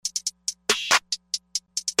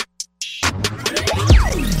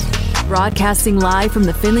Broadcasting live from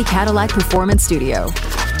the Finley Cadillac Performance Studio.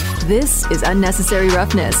 This is Unnecessary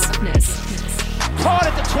Roughness. Caught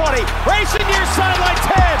at the 20, racing near sideline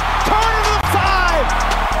 10, corner to the 5,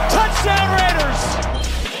 touchdown Raiders.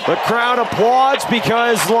 The crowd applauds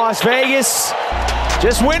because Las Vegas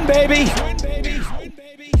just win, baby.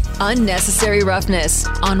 Unnecessary Roughness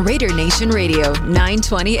on Raider Nation Radio,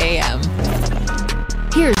 920 AM.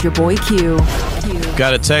 Here's your boy Q.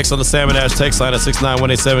 Got a text on the Salmon Ash text line at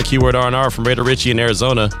 69187, keyword R&R from Raider Richie in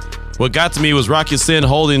Arizona. What got to me was Rocky Sin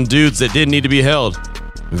holding dudes that didn't need to be held.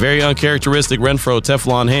 Very uncharacteristic Renfro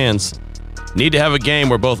Teflon hands. Need to have a game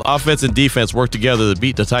where both offense and defense work together to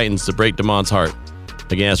beat the Titans to break DeMond's heart.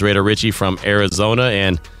 Again, that's Raider Richie from Arizona,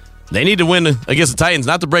 and they need to win against the Titans,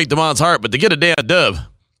 not to break DeMond's heart, but to get a damn dub.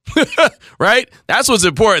 Right? That's what's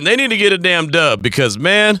important. They need to get a damn dub because,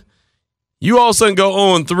 man, you all of a sudden go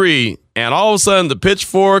 0-3, and all of a sudden the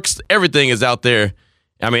pitchforks, everything is out there.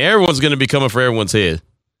 I mean, everyone's going to be coming for everyone's head.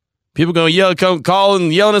 People going to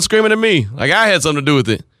calling, yelling and screaming at me like I had something to do with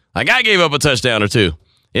it. Like I gave up a touchdown or two.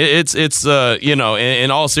 It's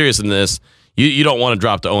in all seriousness, you don't want to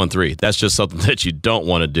drop to 0-3. That's just something that you don't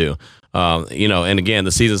want to do. And again,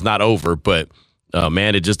 the season's not over, but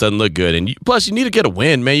man, it just doesn't look good. And plus, you need to get a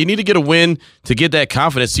win, man. You need to get a win to get that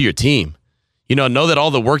confidence to your team. Know that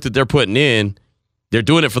all the work that they're putting in, they're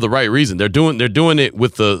doing it for the right reason. They're doing it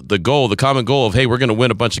with the goal, the common goal of, hey, we're going to win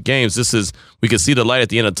a bunch of games. We can see the light at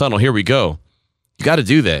the end of the tunnel. Here we go. You got to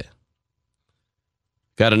do that.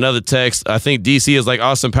 Got another text. I think DC is like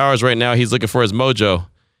Austin Powers right now. He's looking for his mojo.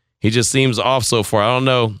 He just seems off so far. I don't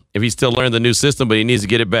know if he's still learning the new system, but he needs to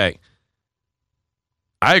get it back.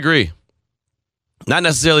 I agree. Not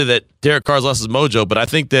necessarily that Derek Carr's lost his mojo, but I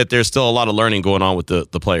think that there's still a lot of learning going on with the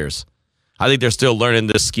players. I think they're still learning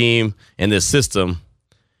this scheme and this system,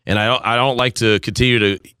 and I don't like to continue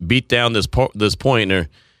to beat down this point or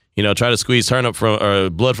try to squeeze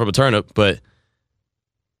blood from a turnip. But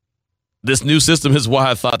this new system is why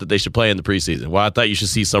I thought that they should play in the preseason. Why I thought you should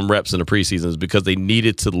see some reps in the preseason is because they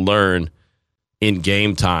needed to learn in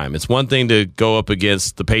game time. It's one thing to go up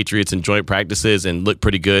against the Patriots in joint practices and look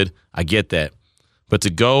pretty good. I get that, but to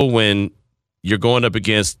go when you're going up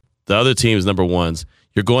against the other team's number ones.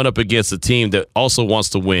 You're going up against a team that also wants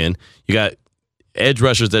to win. You got edge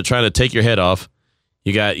rushers that are trying to take your head off.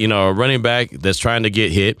 You got, a running back that's trying to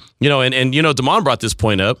get hit. And DeMond brought this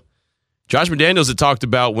point up. Josh McDaniels had talked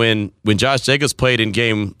about when Josh Jacobs played in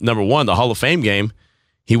game number 1, the Hall of Fame game,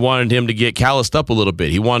 he wanted him to get calloused up a little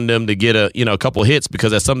bit. He wanted him to get a couple hits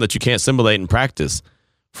because that's something that you can't simulate in practice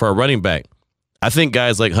for a running back. I think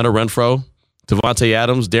guys like Hunter Renfrow, Devontae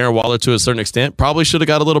Adams, Darren Waller to a certain extent probably should have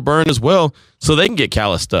got a little burn as well so they can get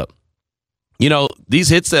calloused up. These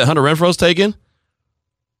hits that Hunter Renfrow's taken,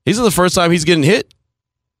 these are the first time he's getting hit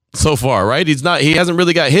so far, right? He hasn't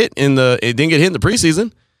really got hit it didn't get hit in the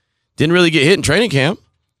preseason. Didn't really get hit in training camp.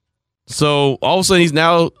 So all of a sudden he's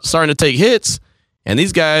now starting to take hits. And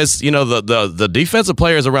these guys, the defensive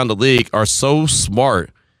players around the league are so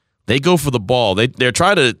smart. They go for the ball. They're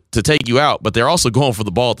trying to take you out, but they're also going for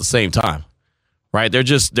the ball at the same time. Right?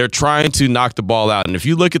 They're trying to knock the ball out. And if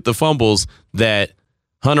you look at the fumbles that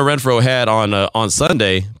Hunter Renfrow had on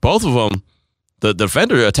Sunday, both of them, the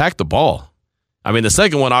defender attacked the ball. I mean, the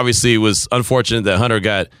second one obviously was unfortunate that Hunter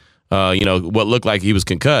got, what looked like he was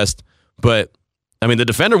concussed. But, I mean, the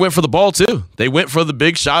defender went for the ball too. They went for the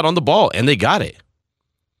big shot on the ball, and they got it.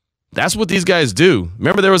 That's what these guys do.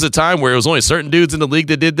 Remember there was a time where it was only certain dudes in the league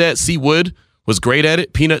that did that? C. Wood was great at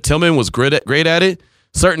it. Peanut Tillman was great at it.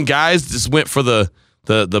 Certain guys just went for the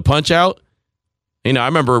punch out. I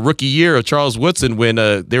remember a rookie year of Charles Woodson when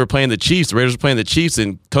they were playing the Chiefs. The Raiders were playing the Chiefs,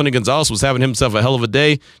 and Tony Gonzalez was having himself a hell of a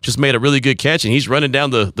day. Just made a really good catch, and he's running down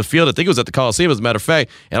the field. I think it was at the Coliseum, as a matter of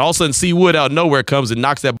fact. And all of a sudden, C. Wood out of nowhere comes and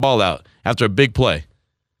knocks that ball out after a big play.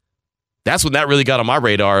 That's when that really got on my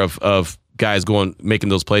radar of guys making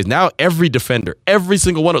those plays. Now every defender, every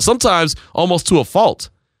single one of them, sometimes almost to a fault.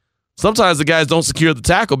 Sometimes the guys don't secure the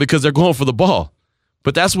tackle because they're going for the ball.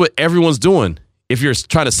 But that's what everyone's doing. If you're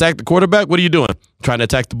trying to sack the quarterback, what are you doing? Trying to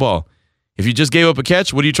attack the ball. If you just gave up a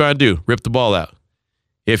catch, what are you trying to do? Rip the ball out.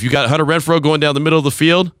 If you got Hunter Renfrow going down the middle of the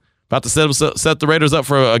field, about to set the Raiders up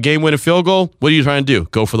for a game-winning field goal, what are you trying to do?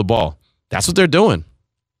 Go for the ball. That's what they're doing.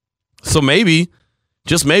 So maybe,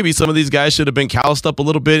 just maybe, some of these guys should have been calloused up a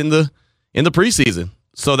little bit in the preseason.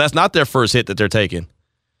 So that's not their first hit that they're taking.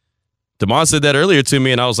 DeMond said that earlier to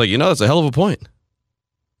me, and I was like, that's a hell of a point.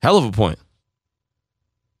 Hell of a point.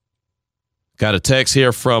 Got a text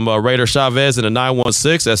here from Raider Chavez in a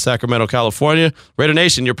 916 at Sacramento, California. Raider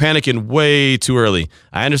Nation, you're panicking way too early.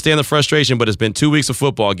 I understand the frustration, but it's been 2 weeks of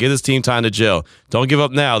football. Give this team time to gel. Don't give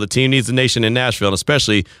up now. The team needs the nation in Nashville, and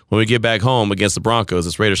especially when we get back home against the Broncos.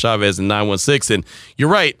 It's Raider Chavez in 916. And you're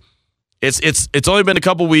right. It's only been a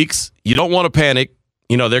couple weeks. You don't want to panic.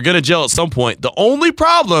 You know, they're going to gel at some point. The only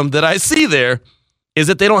problem that I see there is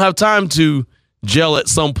that they don't have time to gel at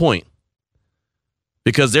some point.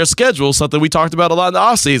 Because their schedule, something we talked about a lot in the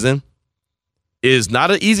offseason, is not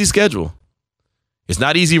an easy schedule. It's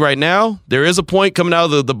not easy right now. There is a point coming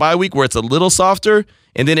out of the bye week where it's a little softer,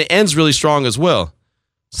 and then it ends really strong as well.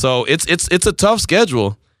 So it's a tough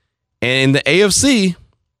schedule. And in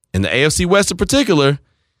the AFC West in particular,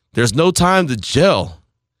 there's no time to gel.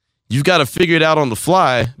 You've got to figure it out on the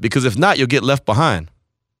fly, because if not, you'll get left behind.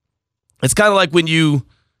 It's kind of like when you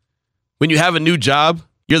have a new job.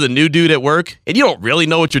 You're the new dude at work, and you don't really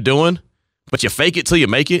know what you're doing, but you fake it till you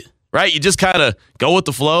make it, right? You just kind of go with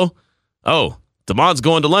the flow. Oh, Damon's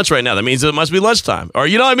going to lunch right now. That means it must be lunchtime. Or,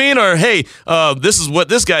 you know what I mean? Or, hey, this is what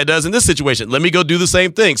this guy does in this situation. Let me go do the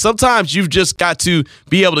same thing. Sometimes you've just got to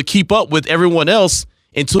be able to keep up with everyone else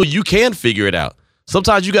until you can figure it out.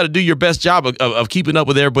 Sometimes you got to do your best job of keeping up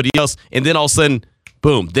with everybody else, and then all of a sudden,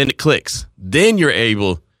 boom, then it clicks. Then you're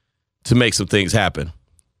able to make some things happen.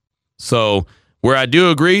 So, where I do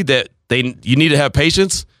agree that you need to have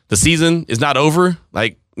patience. The season is not over,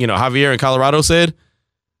 like, you know, Javier in Colorado said.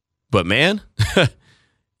 But man,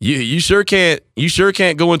 you sure can't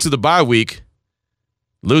go into the bye week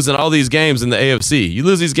losing all these games in the AFC. You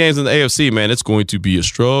lose these games in the AFC, man, it's going to be a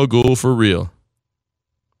struggle for real.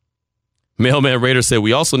 Mailman Raider said,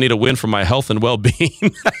 we also need a win for my health and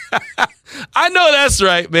well-being. I know that's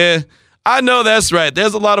right, man. I know that's right.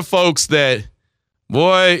 There's a lot of folks that,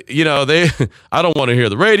 boy, you know, I don't want to hear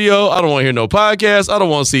the radio. I don't want to hear no podcast. I don't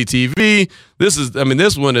want to see TV. This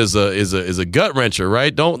one is a gut wrencher,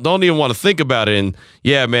 right? Don't even want to think about it. And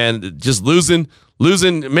yeah, man, just losing,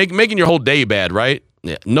 making your whole day bad, right?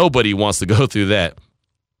 Yeah, nobody wants to go through that.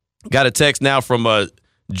 Got a text now from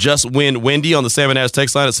Just Win Wendy on the Salmon Ash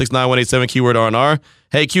text line at 69187 keyword R&R.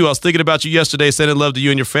 Hey Q, I was thinking about you yesterday. Sending love to you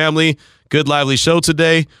and your family. Good lively show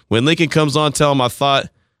today. When Lincoln comes on, tell him I thought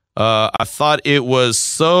it was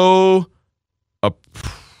so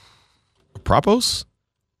apropos.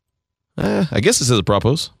 I guess it says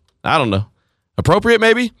apropos. I don't know. Appropriate,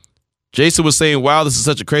 maybe? Jason was saying, wow, this is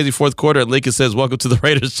such a crazy fourth quarter. And Lincoln says, welcome to the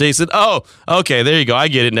Raiders, Jason. Oh, okay, there you go. I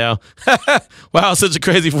get it now. Wow, such a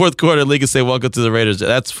crazy fourth quarter. And Lincoln said, welcome to the Raiders.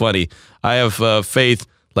 That's funny. I have faith,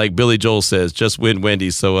 like Billy Joel says, just win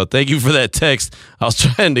Wendy. So thank you for that text. I was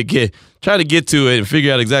trying to get to it and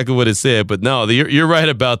figure out exactly what it said. But no, you're right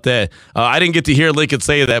about that. I didn't get to hear Lincoln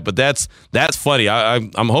say that, but that's funny.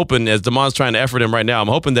 I'm hoping, as Damon's trying to effort him right now, I'm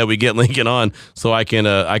hoping that we get Lincoln on so I can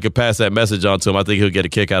pass that message on to him. I think he'll get a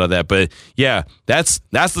kick out of that. But yeah, that's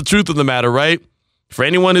the truth of the matter, right? For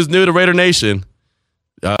anyone who's new to Raider Nation,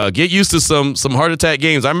 get used to some heart attack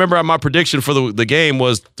games. I remember my prediction for the game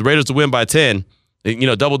was the Raiders to win by 10,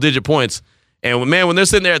 double-digit points. And, man, when they're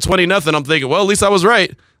sitting there at 20-0, I'm thinking, well, at least I was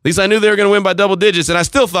right. At least I knew they were going to win by double digits, and I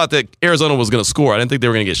still thought that Arizona was going to score. I didn't think they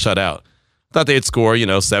were going to get shut out. I thought they'd score,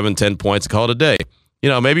 7, 10 points and call it a day.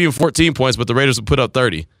 Maybe even 14 points, but the Raiders would put up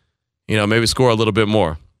 30. Maybe score a little bit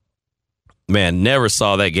more. Man, never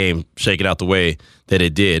saw that game shaking out the way that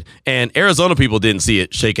it did. And Arizona people didn't see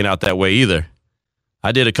it shaking out that way either.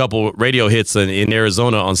 I did a couple radio hits in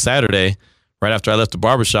Arizona on Saturday right after I left the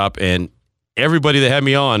barbershop, and everybody that had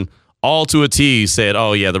me on, all to a T, said,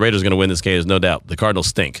 oh, yeah, the Raiders are going to win this game. There's no doubt. The Cardinals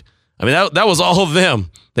stink. I mean, that was all of them.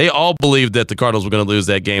 They all believed that the Cardinals were going to lose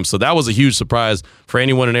that game. So that was a huge surprise for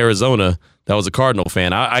anyone in Arizona that was a Cardinal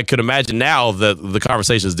fan. I could imagine now that the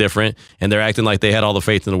conversation is different and they're acting like they had all the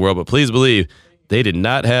faith in the world. But please believe they did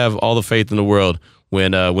not have all the faith in the world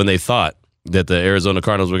when they thought that the Arizona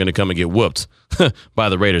Cardinals were going to come and get whooped by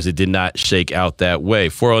the Raiders. It did not shake out that way.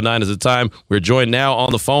 4:09 is the time. We're joined now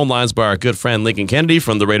on the phone lines by our good friend Lincoln Kennedy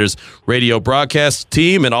from the Raiders radio broadcast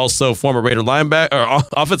team and also former Raider linebacker, or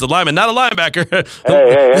offensive lineman, not a linebacker.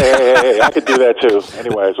 Hey, I could do that too.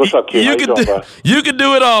 Anyways, what's up, Q? You can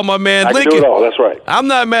do it all, my man. I Lincoln, can do it all, that's right. I'm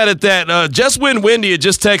not mad at that. Just when Wendy had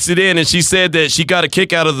just texted in and she said that she got a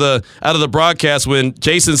kick out of the broadcast when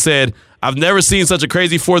Jason said, I've never seen such a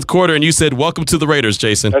crazy fourth quarter, and you said, welcome to the Raiders,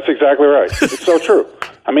 Jason. That's exactly right. It's so true.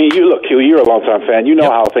 I mean, Q, you're a longtime fan. You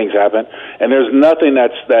know how things happen, and there's nothing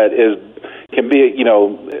that is, can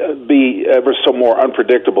be ever so more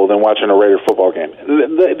unpredictable than watching a Raider football game.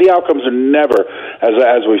 The outcomes are never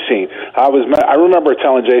as we've seen. I remember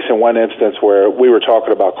telling Jason one instance where we were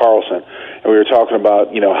talking about Carlson, and we were talking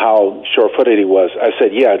about how short-footed he was. I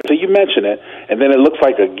said, yeah, so you mention it, and then it looks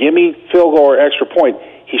like a gimme field goal or extra point,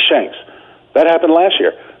 he shanks. That happened last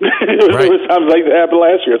year. Right. It was times like that happened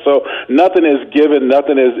last year. So nothing is given,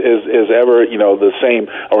 nothing is ever the same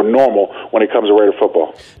or normal when it comes to Raider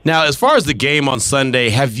football. Now, as far as the game on Sunday,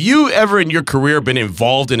 have you ever in your career been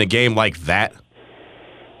involved in a game like that?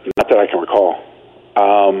 Not that I can recall.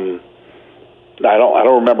 I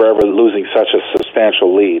don't remember ever losing such a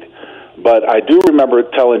substantial lead. But I do remember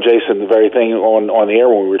telling Jason the very thing on the air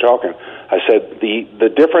when we were talking. I said the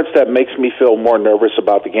difference that makes me feel more nervous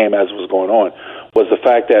about the game as it was going on was the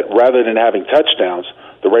fact that rather than having touchdowns,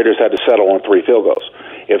 the Raiders had to settle on 3 field goals.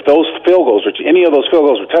 If those field goals, any of those field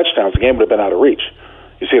goals were touchdowns, the game would have been out of reach.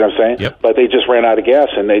 You see what I'm saying? Yep. But they just ran out of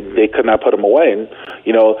gas, and they could not put them away. And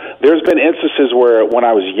there's been instances where when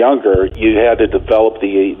I was younger, you had to develop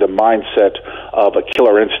the mindset of a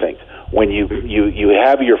killer instinct. When you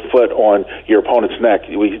have your foot on your opponent's neck,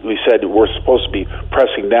 we said we're supposed to be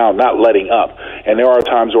pressing down, not letting up. And there are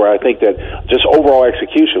times where I think that just overall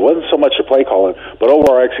execution wasn't so much the play calling, but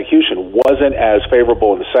overall execution wasn't as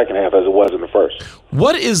favorable in the second half as it was in the first.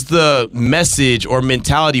 What is the message or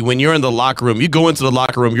mentality when you're in the locker room? You go into the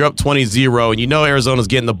locker room, you're up 20-0, and you know Arizona's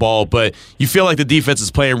getting the ball, but you feel like the defense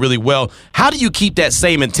is playing really well. How do you keep that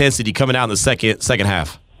same intensity coming out in the second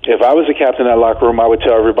half? If I was the captain of that locker room, I would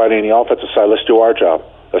tell everybody in the offensive side, let's do our job.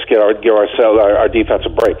 Let's give our defense a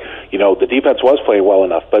break. The defense was playing well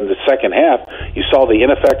enough, but in the second half, you saw the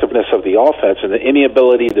ineffectiveness of the offense and the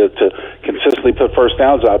inability to consistently put first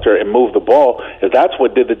downs out there and move the ball. That's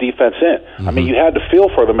what did the defense in. Mm-hmm. I mean, you had to feel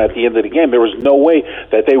for them at the end of the game. There was no way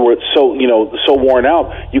that they were so worn out.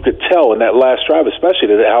 You could tell in that last drive,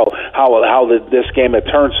 especially how this game had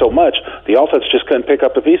turned so much. The offense just couldn't pick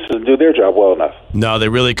up the pieces and do their job well enough. No, they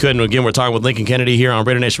really couldn't. Again, we're talking with Lincoln Kennedy here on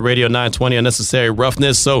Raider Nation Radio 920, Unnecessary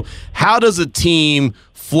Roughness. So how does a team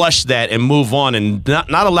flush that and move on and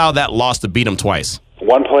not allow that loss to beat them twice?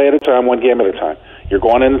 One play at a time, one game at a time. You're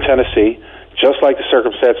going into Tennessee, just like the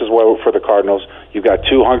circumstances were for the Cardinals. You've got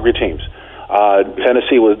 2 hungry teams.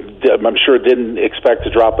 Tennessee I'm sure, didn't expect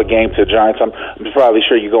to drop a game to the Giants. I'm probably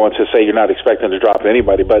sure you go in to say you're not expecting to drop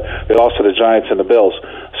anybody, but they lost to the Giants and the Bills.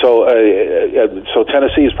 So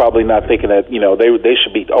Tennessee is probably not thinking that they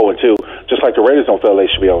should be 0-2, just like the Raiders don't feel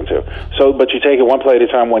they should be 0-2. So, but you take it one play at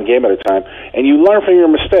a time, one game at a time, and you learn from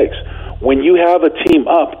your mistakes. When you have a team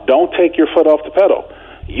up, don't take your foot off the pedal.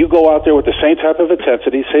 You go out there with the same type of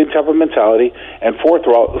intensity, same type of mentality, and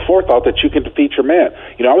forethought that you can defeat your man.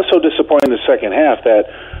 I was so disappointed in the second half that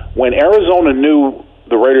when Arizona knew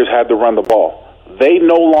the Raiders had to run the ball, they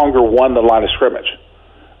no longer won the line of scrimmage.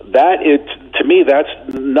 To me, that's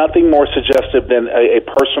nothing more suggestive than a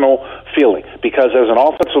personal feeling. Because as an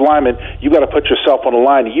offensive lineman, you got to put yourself on the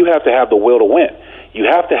line, and you have to have the will to win. You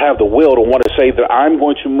have to have the will to want to say that I'm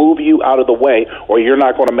going to move you out of the way, or you're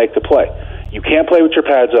not going to make the play. You can't play with your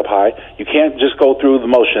pads up high. You can't just go through the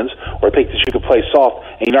motions or think that you can play soft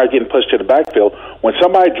and you're not getting pushed to the backfield. When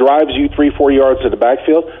somebody drives you 3-4 yards to the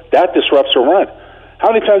backfield, that disrupts a run.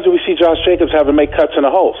 How many times do we see Josh Jacobs having to make cuts in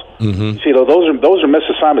the holes? Mm-hmm. See, those are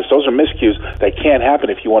misassignments. Those are miscues that can't happen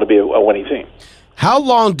if you want to be a winning team. How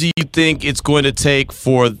long do you think it's going to take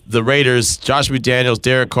for the Raiders, Josh McDaniels,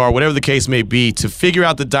 Derek Carr, whatever the case may be, to figure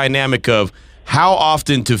out the dynamic of how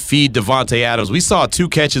often to feed Davante Adams? We saw 2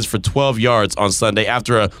 catches for 12 yards on Sunday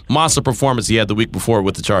after a monster performance he had the week before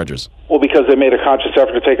with the Chargers. Well, because they made a conscious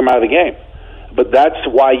effort to take him out of the game. But that's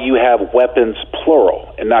why you have weapons,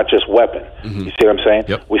 plural, and not just weapon. Mm-hmm. You see what I'm saying?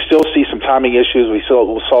 Yep. We still see some timing issues. We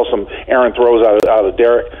saw some errant throws out of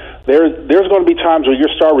Derek. There's going to be times where your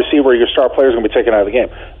star receiver or your star player is going to be taken out of the game.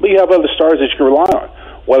 But you have other stars that you can rely on.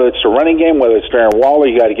 Whether it's the running game, whether it's Darren Waller,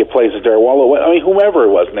 you got to get plays as Darren Waller. I mean, whomever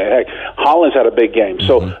it was. Heck, Hollins had a big game,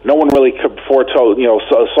 so no one really could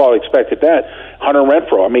expected that. Hunter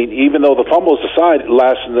Renfrow. I mean, even though the fumbles aside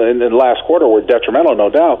in the last quarter were detrimental, no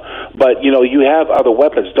doubt, but you have other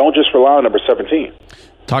weapons. Don't just rely on number 17.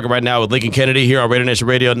 Talking right now with Lincoln Kennedy here on Raider Nation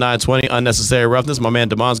Radio 920, Unnecessary Roughness. My man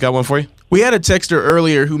Damon's got one for you. We had a texter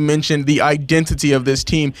earlier who mentioned the identity of this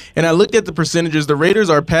team, and I looked at the percentages. The Raiders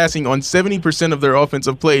are passing on 70% of their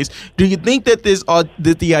offensive plays. Do you think that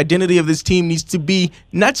that the identity of this team needs to be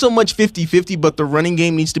not so much 50-50, but the running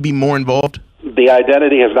game needs to be more involved? The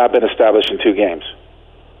identity has not been established in 2 games.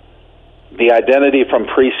 The identity from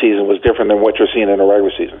preseason was different than what you're seeing in the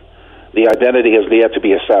regular season. The identity has yet to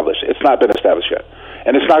be established. It's not been established yet.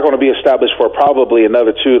 And it's not going to be established for probably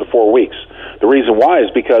another 2 to 4 weeks The reason why is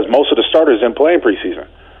because most of the starters didn't play in preseason.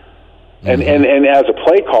 And as a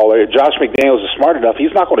play caller, Josh McDaniels is smart enough.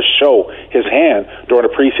 He's not going to show his hand during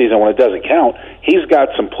the preseason when it doesn't count. He's got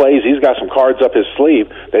some plays. He's got some cards up his sleeve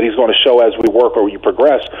that he's going to show as we work or you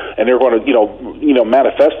progress, and they're going to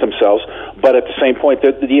manifest themselves. But at the same point,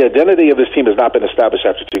 the identity of this team has not been established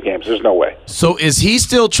after 2 games. There's no way. So is he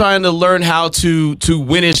still trying to learn how to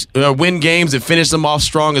win games and finish them off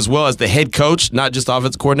strong as well as the head coach, not just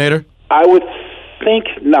offensive coordinator? I would think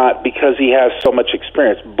not, because he has so much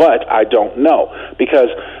experience, but I don't know, because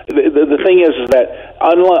the thing is that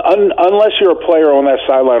unless you're a player on that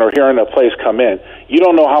sideline or hearing the plays come in, you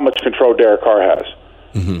don't know how much control Derek Carr has.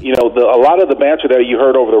 Mm-hmm. A lot of the banter that you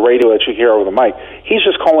heard over the radio that you hear over the mic, he's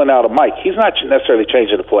just calling out a mic. He's not necessarily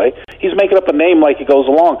changing the play. He's making up a name like he goes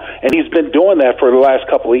along, and he's been doing that for the last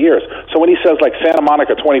couple of years. So when he says like Santa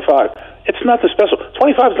Monica 25, it's nothing special.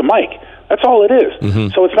 25 is the mic. That's all it is.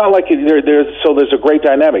 Mm-hmm. So it's not like there's a great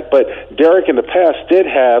dynamic. But Derek in the past did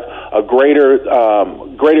have a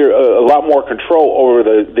a lot more control over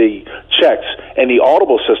the checks and the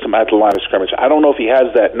audible system at the line of scrimmage. I don't know if he has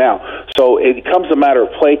that now. So it becomes a matter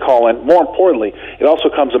of play calling. More importantly, it also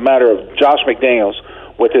comes a matter of Josh McDaniels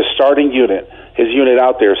with his starting unit, his unit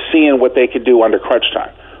out there, seeing what they can do under crunch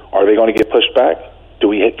time. Are they going to get pushed back?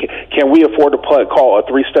 Can we afford to call a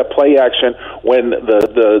 3-step play action when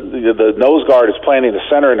the nose guard is playing in the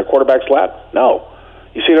center in the quarterback's lap? No.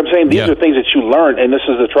 You see what I'm saying? These are things that you learn, and this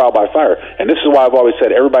is the trial by fire. And this is why I've always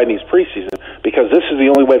said everybody needs preseason, because this is the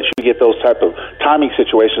only way that you get those type of timing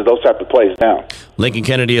situations, those type of plays down. Lincoln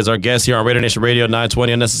Kennedy is our guest here on Raider Nation Radio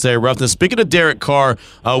 920 Unnecessary Roughness. Speaking of Derek Carr,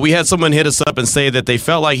 we had someone hit us up and say that they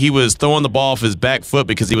felt like he was throwing the ball off his back foot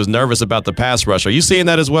because he was nervous about the pass rush. Are you seeing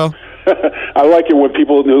that as well? I like it when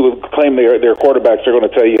people who claim they're quarterbacks are going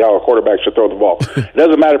to tell you how a quarterback should throw the ball. It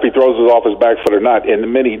doesn't matter if he throws it off his back foot or not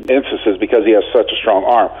in many instances, because he has such a strong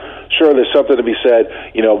arm. Sure, there's something to be said,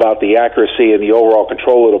 about the accuracy and the overall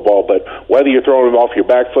control of the ball, but whether you're throwing it off your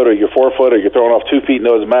back foot or your forefoot or you're throwing off 2 feet, it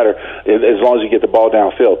doesn't matter as long as you get the ball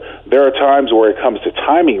downfield. There are times where it comes to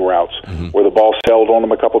timing routes where the ball sailed on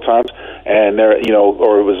them a couple times, and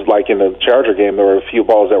or it was like in the Charger game, there were a few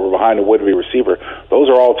balls that were behind the would-be receiver. Those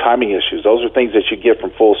are all timing issues. Those are things that you get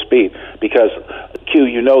from full speed, because, Q,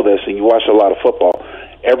 you know this, and you watch a lot of football,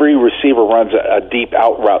 every receiver runs a deep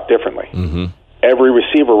out route differently. Mm-hmm. Every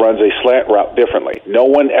receiver runs a slant route differently. No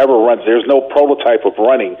one ever runs. There's no prototype of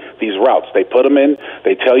running these routes. They put them in,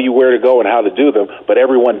 they tell you where to go and how to do them, but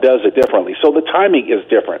everyone does it differently. So the timing is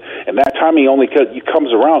different, and that timing only comes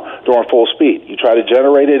around during full speed. You try to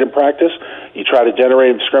generate it in practice, you try to generate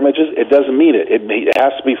it in scrimmages, it doesn't mean it. It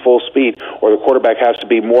has to be full speed, or the quarterback has to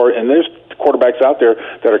be more, and there's quarterbacks out there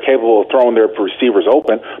that are capable of throwing their receivers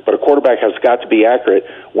open, but a quarterback has got to be accurate.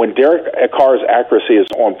 When Derek Carr's accuracy is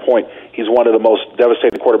on point, he's one of the most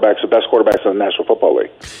devastating quarterbacks, the best quarterbacks in the National Football League.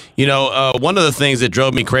 One of the things that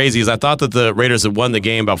drove me crazy is I thought that the Raiders had won the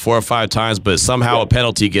game about 4 or 5 times, but somehow a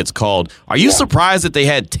penalty gets called. Are you surprised that they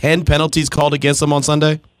had 10 penalties called against them on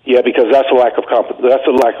Sunday? Yeah, because that's a lack of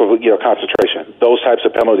concentration. Those types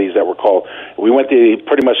of penalties that were called. We went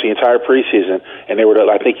pretty much the entire preseason, and they were.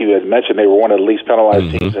 I think you had mentioned they were one of the least penalized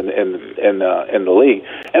teams in the league.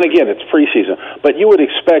 And again, it's preseason, but you would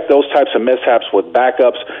expect those types of mishaps with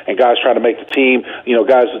backups and guys trying to make the team.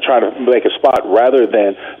 Guys trying to make a spot rather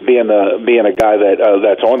than being a guy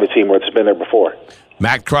that's on the team where it's been there before.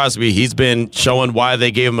 Max Crosby, he's been showing why they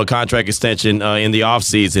gave him a contract extension in the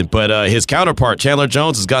offseason, but his counterpart, Chandler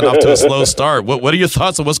Jones, has gotten off to a slow start. What are your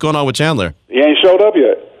thoughts on what's going on with Chandler? He ain't showed up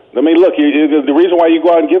yet. I mean, look, the reason why you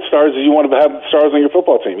go out and get stars is you want to have stars on your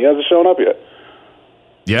football team. He hasn't shown up yet.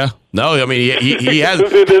 Yeah, no, I mean he has.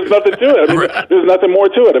 There's nothing to it. I mean, there's nothing more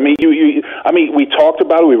to it. I mean, we talked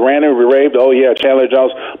about it. We ran it. We raved. Oh yeah, Chandler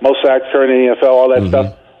Jones, most sacks current in the NFL, all that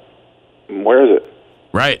stuff. Where is it?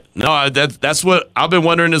 Right. No, that's what I've been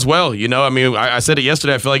wondering as well. I mean, I said it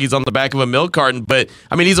yesterday. I feel like he's on the back of a milk carton, but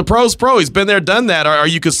I mean, he's a pro's pro. He's been there, done that. Are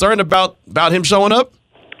you concerned about him showing up?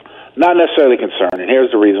 Not necessarily concerned, and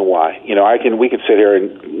here's the reason why. We can sit here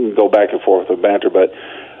and go back and forth with banter, but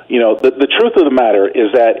the truth of the matter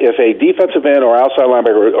is that if a defensive end or outside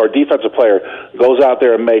linebacker or defensive player goes out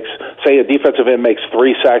there and say a defensive end makes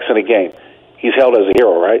 3 sacks in a game, he's held as a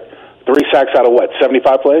hero, right? 3 sacks out of what,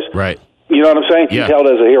 75 plays? Right. You know what I'm saying? Yeah. He's held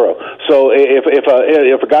as a hero. So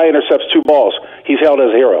if a guy intercepts 2 balls, he's held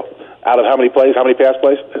as a hero. Out of how many plays, how many pass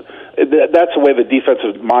plays? That's the way the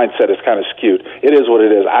defensive mindset is kind of skewed. It is what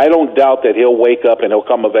it is. I don't doubt that he'll wake up and he'll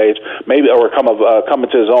come of age, maybe, or come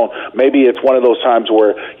into his own. Maybe it's one of those times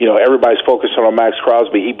where everybody's focusing on Max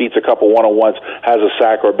Crosby. He beats a couple one-on-ones, has a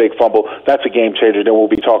sack or a big fumble. That's a game changer. Then we'll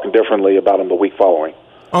be talking differently about him the week following.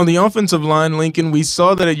 On the offensive line, Lincoln, we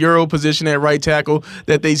saw that at Euro position at right tackle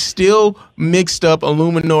that they still mixed up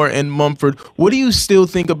Illuminor and Mumford. What do you still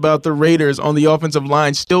think about the Raiders on the offensive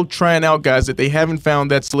line still trying out guys that they haven't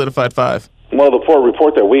found that solidified five? Well, the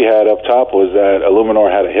report that we had up top was that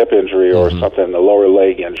Illuminor had a hip injury or something, a lower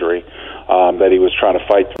leg injury that he was trying to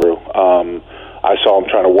fight through. I saw him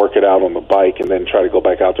trying to work it out on the bike and then try to go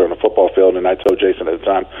back out there on the football field, and I told Jason at the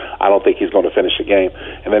time, I don't think he's going to finish the game.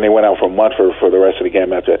 And then they went out from Mumford for the rest of the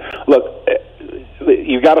game after that. Look,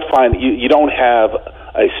 you've got to find, you don't have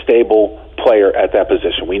a stable player at that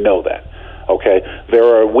position. We know that. Okay, there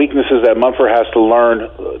are weaknesses that Mumford has to learn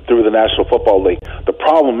through the National Football League. The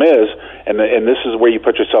problem is, and this is where you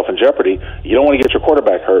put yourself in jeopardy, you don't want to get your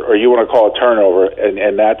quarterback hurt or you want to call a turnover,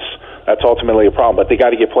 and that's ultimately a problem. But they got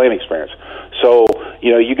to get playing experience. So,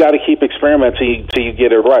 you got to keep experimenting till you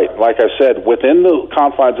get it right. Like I said, within the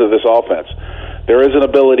confines of this offense, there is an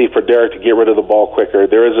ability for Derek to get rid of the ball quicker.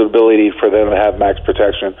 There is an ability for them to have max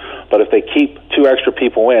protection. But if they keep 2 extra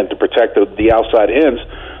people in to protect the outside ends,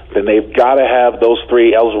 then they've got to have those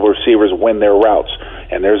 3 eligible receivers win their routes.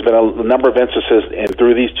 And there's been a number of instances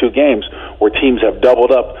through these 2 games where teams have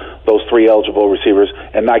doubled up those 3 eligible receivers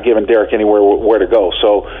and not giving Derek anywhere where to go.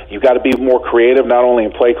 So you've got to be more creative, not only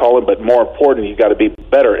in play calling, but more important, you've got to be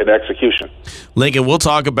better in execution. Lincoln, we'll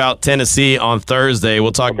talk about Tennessee on Thursday.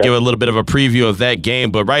 We'll give a little bit of a preview of that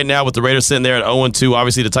game. But right now, with the Raiders sitting there at 0-2,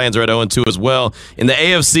 obviously the Titans are at 0-2 as well. In the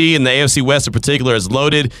AFC, and the AFC West in particular, is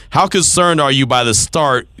loaded. How concerned are you by the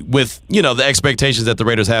start with, the expectations that the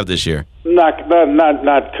Raiders have this year? Not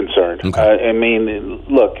concerned. Okay. I mean,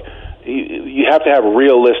 look, you have to have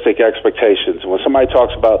realistic expectations. When somebody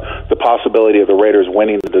talks about the possibility of the Raiders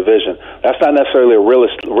winning the division, that's not necessarily a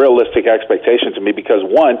realistic expectation to me because,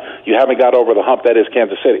 one, you haven't got over the hump that is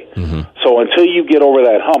Kansas City. So until you get over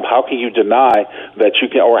that hump, how can you deny that you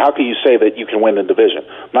can, or how can you say that you can win the division?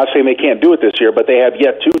 I'm not saying they can't do it this year, but they have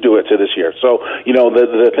yet to do it to this year. So,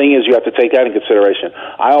 the thing is you have to take that in consideration.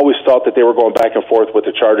 I always thought that they were going back and forth with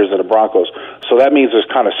the Chargers and the Broncos, so that means there's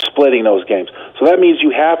kind of splitting those games. So that means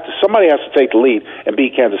somebody has to take the lead and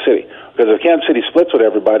beat Kansas City. Because if Kansas City splits with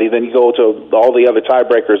everybody, then you go to all the other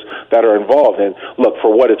tiebreakers that are involved. And look,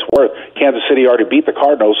 for what it's worth, Kansas City already beat the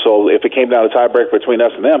Cardinals, so if it came down to tiebreaker between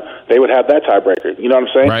us and them, they would have that tiebreaker. You know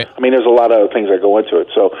what I'm saying? Right. I mean, there's a lot of other things that go into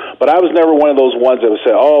it. So, but I was never one of those ones that would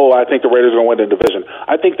say, I think the Raiders are going to win the division.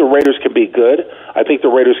 I think the Raiders can be good. I think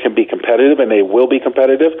the Raiders can be competitive, and they will be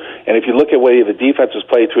competitive. And if you look at what the defense has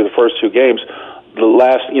played through the first 2 games, the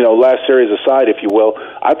last series aside, if you will,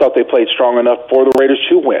 I thought they played strong enough for the Raiders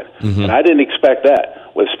to win. And I didn't expect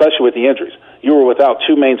that, especially with the injuries. You were without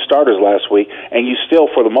 2 main starters last week, and you still,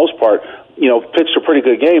 for the most part, pitched a pretty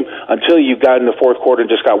good game until you got in the fourth quarter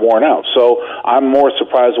and just got worn out. So I'm more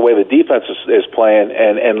surprised the way the defense is playing,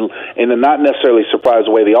 and not necessarily surprised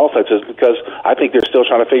the way the offense is, because I think they're still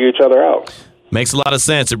trying to figure each other out. Makes a lot of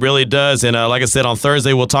sense. It really does. And like I said, on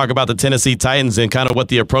Thursday, we'll talk about the Tennessee Titans and kind of what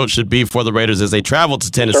the approach should be for the Raiders as they travel to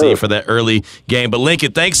Tennessee for that early game. But,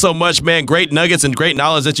 Lincoln, thanks so much, man. Great nuggets and great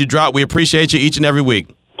knowledge that you drop. We appreciate you each and every week.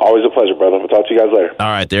 Always a pleasure, brother. We'll talk to you guys later. All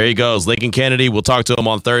right, there he goes. Lincoln Kennedy. We'll talk to him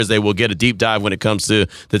on Thursday. We'll get a deep dive when it comes to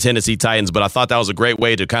the Tennessee Titans. But I thought that was a great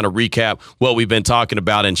way to kind of recap what we've been talking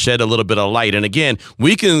about and shed a little bit of light. And again,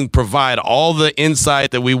 we can provide all the insight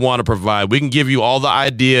that we want to provide. We can give you all the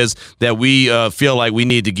ideas that we feel like we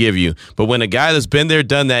need to give you. But when a guy that's been there,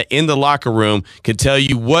 done that in the locker room can tell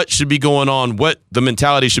you what should be going on, what the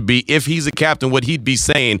mentality should be, if he's a captain, what he'd be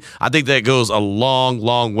saying, I think that goes a long,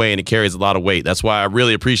 long way, and it carries a lot of weight. That's why I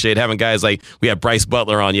really appreciate having guys like we had Bryce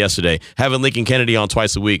Butler on yesterday, having Lincoln Kennedy on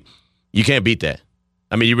twice a week. You can't beat that.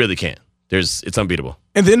 I mean, you really can't. It's unbeatable.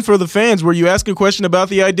 And then for the fans, where you ask a question about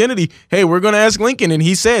the identity, hey, we're going to ask Lincoln, and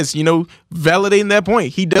he says, validating that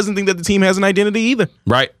point. He doesn't think that the team has an identity either.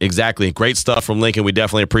 Right, exactly. Great stuff from Lincoln. We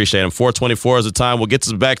definitely appreciate him. 4:24 is the time. We'll get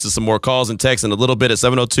back to some more calls and texts in a little bit at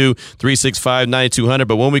 702-365-9200.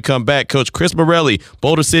 But when we come back, Coach Chris Morelli,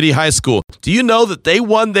 Boulder City High School, do you know that they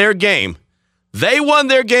won their game? They won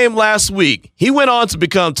their game last week. He went on to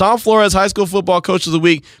become Tom Flores High School Football Coach of the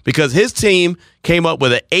Week because his team came up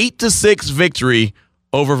with an 8-6 victory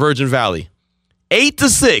over Virgin Valley.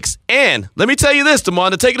 8-6. And let me tell you this,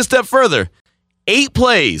 Damon, to take it a step further, 8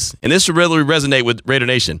 plays, and this should really resonate with Raider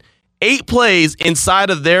Nation, 8 plays inside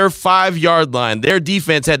of their 5-yard line. Their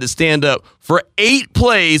defense had to stand up for 8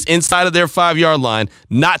 plays inside of their 5-yard line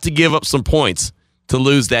not to give up some points to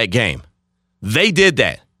lose that game. They did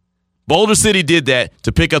that. Boulder City did that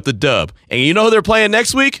to pick up the dub. And you know who they're playing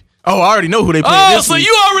next week? Oh, I already know who they playing this week. Oh, so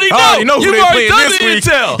you already know. I already know who they playing this week.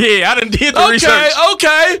 Intel. Yeah, I done did the research.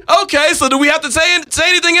 Okay. So do we have to say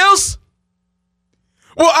anything else?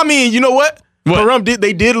 Well, I mean, you know what? Pahrump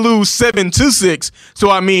did lose 7-6. So,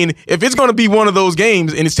 I mean, if it's going to be one of those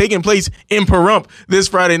games and it's taking place in Pahrump this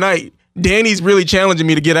Friday night, Danny's really challenging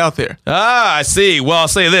me to get out there. I see. Well, I'll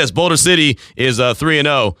say this. Boulder City is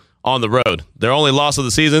 3-0 on the road. Their only loss of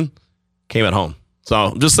the season came at home. So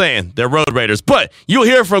I'm just saying, they're Road Raiders. But you'll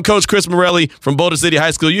hear from Coach Chris Morelli from Boulder City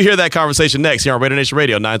High School. You hear that conversation next here on Raider Nation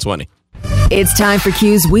Radio 920. It's time for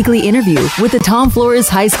Q's weekly interview with the Tom Flores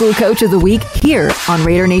High School Coach of the Week here on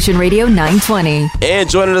Raider Nation Radio 920. And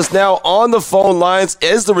joining us now on the phone lines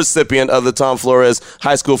is the recipient of the Tom Flores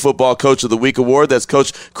High School Football Coach of the Week award. That's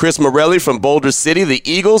Coach Chris Morelli from Boulder City, the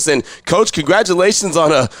Eagles. And Coach, congratulations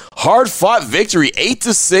on a hard-fought victory,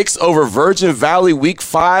 8-6 over Virgin Valley Week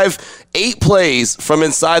 5. 8 plays from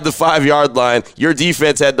inside the 5-yard line. Your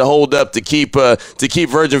defense had to hold up to keep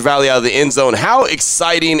Virgin Valley out of the end zone. How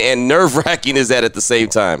exciting and nerve-wracking is that at the same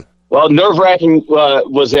time? Well, nerve-wracking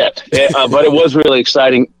was it, but it was really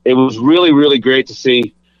exciting. It was really, really great to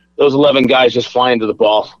see those 11 guys just fly into the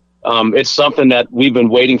ball. It's something that we've been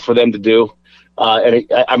waiting for them to do, and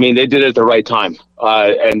they did it at the right time.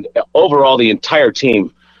 And overall, the entire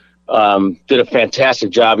team did a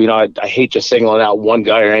fantastic job. You know, I hate just singling out one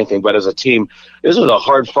guy or anything, but as a team, this was a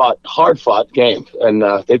hard fought game, and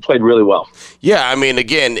they played really well. Yeah, I mean,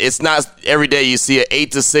 again, it's not every day you see an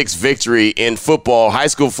 8-6 victory in football, high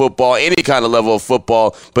school football, any kind of level of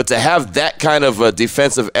football, but to have that kind of a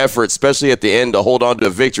defensive effort, especially at the end, to hold on to a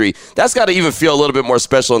victory, that's got to even feel a little bit more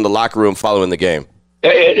special in the locker room following the game.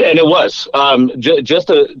 And it was just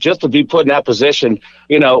to be put in that position.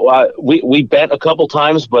 You know, we bent a couple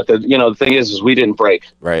times, but the thing is we didn't break.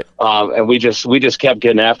 Right. And we just kept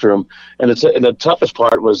getting after them. And the toughest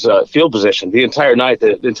part was field position. The entire night,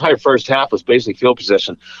 the entire first half was basically field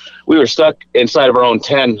position. We were stuck inside of our own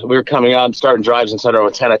 10. We were coming out and starting drives inside our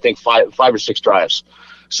own 10. I think five or six drives.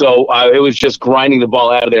 So it was just grinding the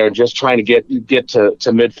ball out of there and just trying to get to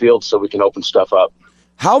midfield so we can open stuff up.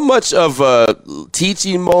 How much of a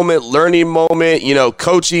teaching moment, learning moment,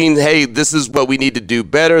 coaching, hey, this is what we need to do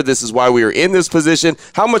better, this is why we are in this position,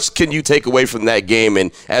 how much can you take away from that game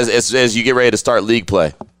and as you get ready to start league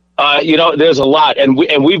play? There's a lot, and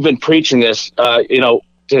we've been preaching this, to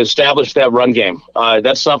establish that run game.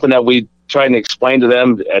 That's something that we try and explain to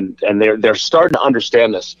them, and they're starting to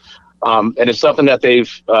understand this. And it's something that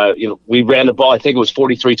we ran the ball, I think it was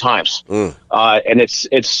 43 times. And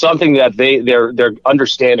it's something that they're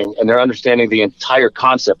understanding, and they're understanding the entire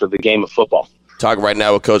concept of the game of football. Talking right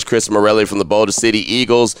now with Coach Chris Morelli from the Boulder City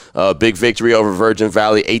Eagles. Big victory over Virgin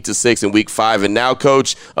Valley, 8-6 in Week 5. And now,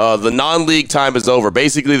 Coach, the non-league time is over.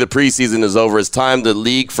 Basically, the preseason is over. It's time to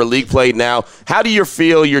league play now. How do you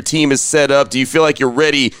feel your team is set up? Do you feel like you're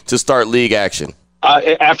ready to start league action?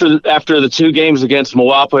 After the 2 games against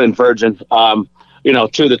Moapa and Virgin, 2 of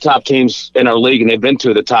the top teams in our league, and they've been 2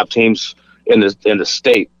 of the top teams in the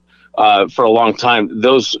state for a long time.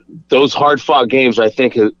 Those hard-fought games, I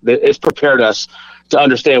think, it's prepared us to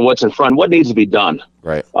understand what's in front, what needs to be done.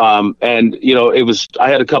 Right. And I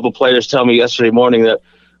had a couple players tell me yesterday morning that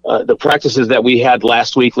the practices that we had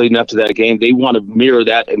last week leading up to that game, they want to mirror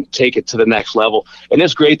that and take it to the next level. And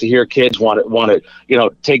it's great to hear kids want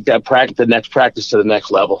to take that the next practice to the next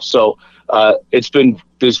level. So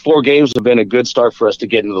these 4 games have been a good start for us to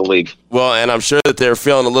get into the league. Well, and I'm sure that they're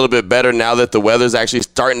feeling a little bit better now that the weather's actually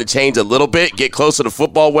starting to change a little bit, get closer to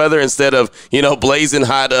football weather instead of, blazing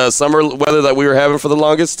hot summer weather that we were having for the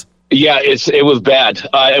longest. Yeah, it was bad.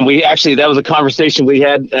 And that was a conversation we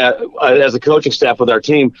had as a coaching staff with our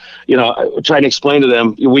team, trying to explain to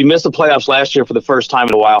them, we missed the playoffs last year for the first time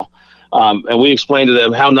in a while. And we explained to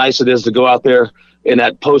them how nice it is to go out there in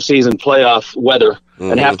that postseason playoff weather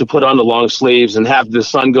and have to put on the long sleeves and have the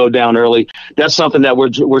sun go down early. That's something that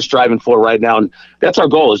we're striving for right now. And that's our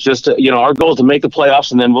goal, is just to, our goal is to make the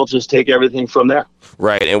playoffs, and then we'll just take everything from there.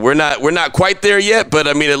 Right, and we're not quite there yet, but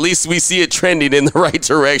I mean, at least we see it trending in the right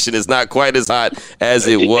direction. It's not quite as hot as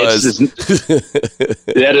it was.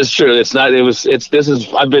 That is true. It's not.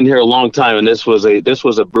 I've been here a long time, and this was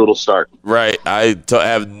a brutal start. Right, I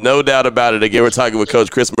have no doubt about it. Again, we're talking with Coach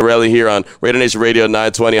Chris Morelli here on Raider Nation Radio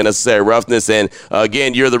 920 Unnecessary Roughness, and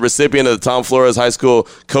again, you're the recipient of the Tom Flores High School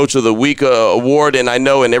Coach of the Week award. And I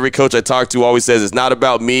know, and every coach I talk to always says it's not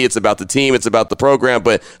about me, it's about the team, it's about the program.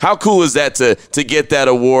 But how cool is that to get that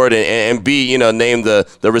award and be named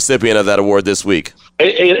the recipient of that award this week?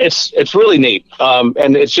 It's really neat,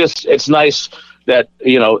 and it's nice that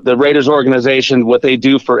the Raiders organization, what they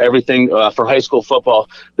do for everything for high school football,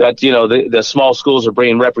 that the small schools are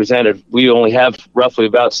being represented. We only have roughly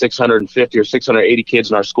about 650 or 680 kids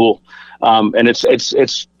in our school, and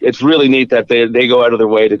it's really neat that they go out of their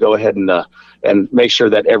way to go ahead and and make sure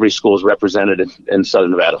that every school is represented in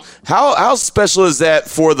Southern Nevada. How special is that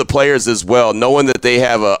for the players as well, knowing that they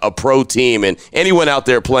have a pro team, and anyone out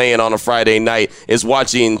there playing on a Friday night is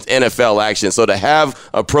watching NFL action? So to have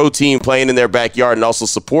a pro team playing in their backyard and also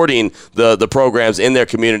supporting the programs in their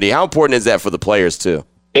community, how important is that for the players too?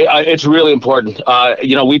 It's really important.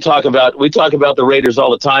 We talk about the Raiders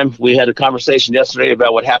all the time. We had a conversation yesterday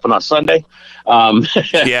about what happened on Sunday.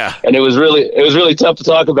 Yeah, and it was really tough to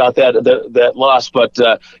talk about that loss. But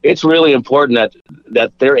it's really important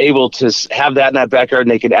that they're able to have that in that backyard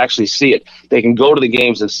and they can actually see it. They can go to the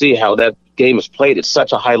games and see how that game is played at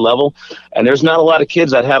such a high level, and there's not a lot of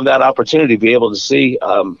kids that have that opportunity to be able to see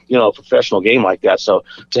a professional game like that. So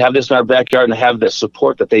to have this in our backyard and have the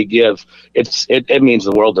support that they give, it means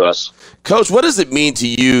the world to us. Coach, what does it mean to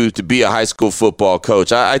you to be a high school football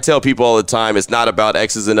coach? I tell people all the time, it's not about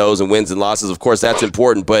X's and O's and wins and losses. Of course, that's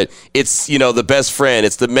important, but it's the best friend,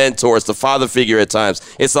 it's the mentor, it's the father figure at times.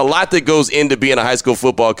 It's a lot that goes into being a high school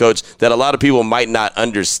football coach that a lot of people might not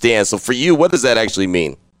understand. So for you, what does that actually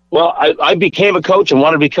mean? Well, I became a coach and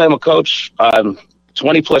wanted to become a coach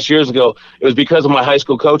 20 plus years ago. It was because of my high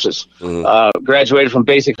school coaches. Mm-hmm. Graduated from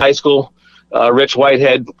basic high school, Rich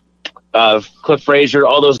Whitehead, Cliff Frazier,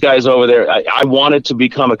 all those guys over there. I wanted to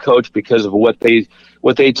become a coach because of what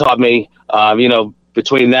they taught me.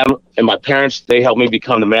 Between them and my parents, they helped me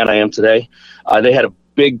become the man I am today. They had a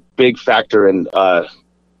big factor in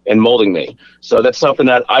molding me. So that's something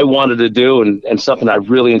that I wanted to do and something I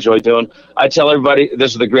really enjoy doing. I tell everybody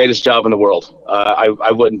this is the greatest job in the world.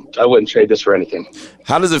 I wouldn't trade this for anything.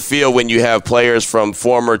 How does it feel when you have players from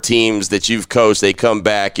former teams that you've coached, they come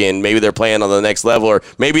back and maybe they're playing on the next level, or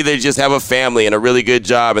maybe they just have a family and a really good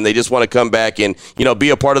job and they just want to come back and, be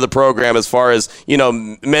a part of the program as far as,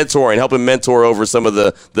 mentoring, helping mentor over some of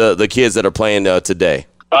the kids that are playing today?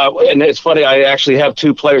 And it's funny, I actually have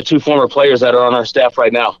two former players that are on our staff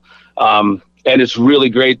right now. And it's really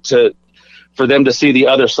great for them to see the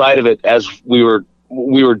other side of it as we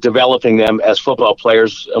were developing them as football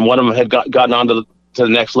players. And one of them had gotten on to the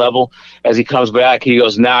next level. As he comes back, he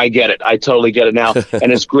goes, "Now I get it. I totally get it now."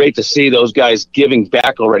 And it's great to see those guys giving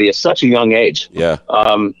back already at such a young age. Yeah.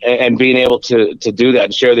 And being able to do that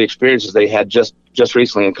and share the experiences they had just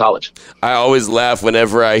recently in college. I always laugh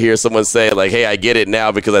whenever I hear someone say, like, "Hey, I get it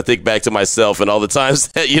now," because I think back to myself and all the times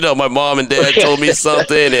that, my mom and dad told me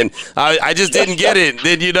something and I just didn't get it.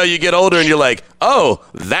 Then, you get older and you're like, "Oh,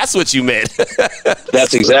 that's what you meant."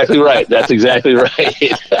 That's exactly right. It's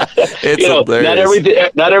hilarious.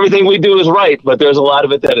 Not everything we do is right, but there's a lot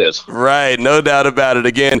of it that is. Right. No doubt about it.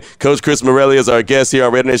 Again, Coach Chris Morelli is our guest here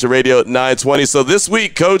on Raider Nation Radio 920. So this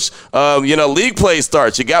week, Coach, league play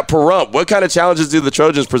starts. You got Pahrump. What kind of challenges do the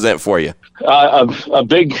Trojans present for you? A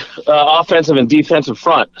big offensive and defensive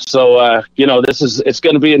front. So, it's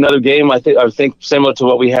going to be another game, I think similar to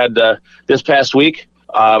what we had this past week.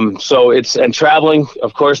 So and traveling,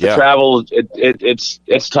 of course, the travel,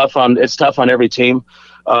 it's tough on every team.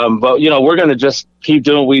 But we're going to just keep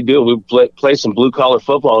doing what we do. We play some blue collar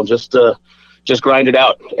football and just grind it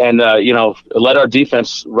out and, let our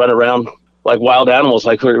defense run around like wild animals,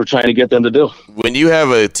 like we're trying to get them to do. When you have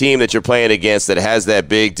a team that you're playing against that has that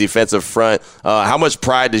big defensive front, how much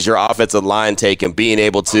pride does your offensive line take in being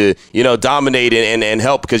able to, dominate and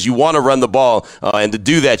help? Because you want to run the ball, and to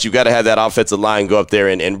do that, you've got to have that offensive line go up there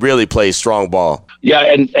and really play strong ball. Yeah,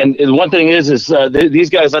 and one thing is these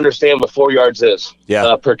guys understand what 4 yards is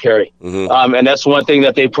per carry. Mm-hmm. And that's one thing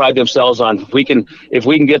that they pride themselves on. If we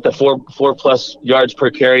can get the four plus yards per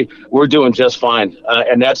carry, we're doing just fine.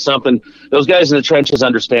 And that's something those guys in the trenches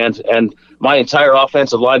understand. And my entire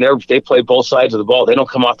offensive line, they play both sides of the ball. They don't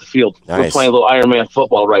come off the field. Nice. We're playing a little Iron Man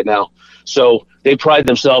football right now. So they pride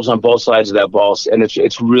themselves on both sides of that ball, and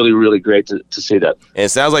it's really, really great to see that. And it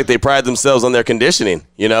sounds like they pride themselves on their conditioning,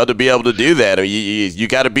 to be able to do that. I mean, you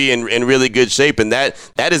got to be in really good shape, and that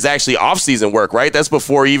is actually off-season work, right? That's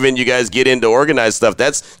before even you guys get into organized stuff.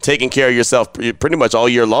 That's taking care of yourself pretty much all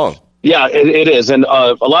year long. Yeah, it is, and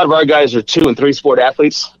a lot of our guys are 2- and 3-sport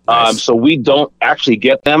athletes, nice. So we don't actually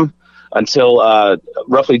get them until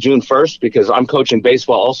roughly June 1st because I'm coaching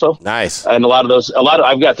baseball also. Nice. And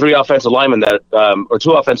I've got 3 offensive linemen or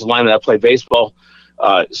 2 offensive linemen that play baseball.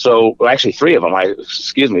 Actually 3 of them.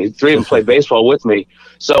 3 of them play baseball with me.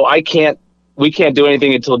 So we can't do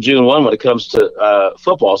anything until June 1 when it comes to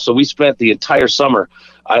football. So we spent the entire summer.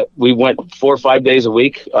 We went 4 or 5 days a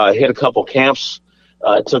week, hit a couple camps,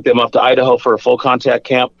 took them up to Idaho for a full contact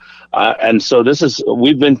camp. And so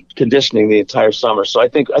we've been conditioning the entire summer. So I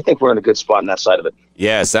think we're in a good spot on that side of it.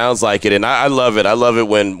 Yeah, it sounds like it, and I love it. I love it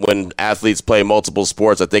when athletes play multiple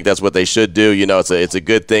sports. I think that's what they should do. You know, it's a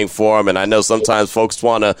good thing for them, and I know sometimes folks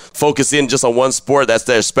want to focus in just on one sport. That's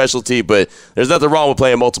their specialty, but there's nothing wrong with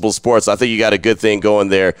playing multiple sports. I think you got a good thing going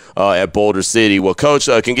there at Boulder City. Well, Coach,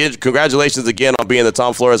 congratulations again on being the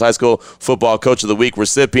Tom Flores High School Football Coach of the Week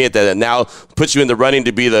recipient. That now puts you in the running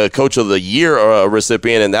to be the Coach of the Year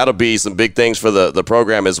recipient, and that'll be some big things for the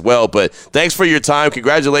program as well. But thanks for your time.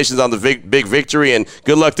 Congratulations on the big victory, and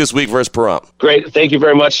good luck this week versus Pahrump. Great. Thank you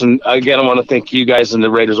very much. And again, I want to thank you guys and the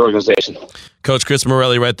Raiders organization. Coach Chris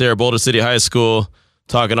Morelli right there, Boulder City High School,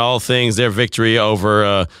 talking all things their victory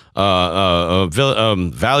over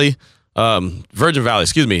Virgin Valley,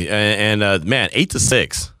 excuse me. And man,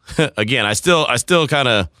 8-6. Again, I still kind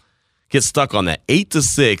of get stuck on that.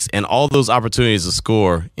 8-6 and all those opportunities to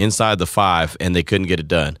score inside the 5, and they couldn't get it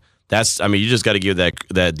done. You just got to give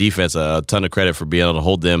that defense a ton of credit for being able to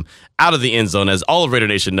hold them out of the end zone. As all of Raider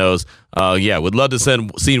Nation knows, would love to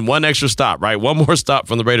see one extra stop, right? One more stop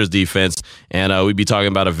from the Raiders defense, and we'd be talking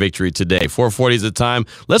about a victory today. 4:40 is the time.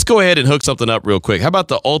 Let's go ahead and hook something up real quick. How about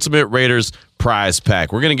the Ultimate Raiders prize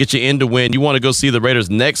pack? We're going to get you in to win. You want to go see the Raiders'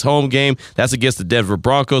 next home game? That's against the Denver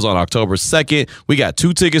Broncos on October 2nd. We got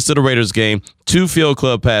 2 tickets to the Raiders game, 2 Field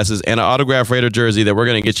Club passes, and an autographed Raider jersey that we're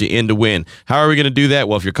going to get you in to win. How are we going to do that?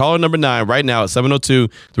 Well, if you're calling number 9 right now at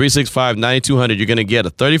 702-365-9200, you're going to get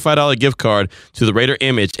a $35 gift card to the Raider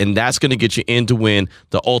Image, and that's going to get you in to win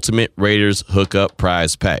the Ultimate Raiders Hookup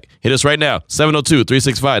Prize Pack. Hit us right now,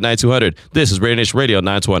 702-365-9200. This is Raider Nation Radio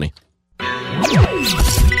 920.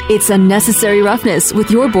 It's Unnecessary Roughness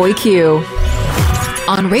with your boy Q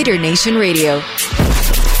on Raider Nation Radio.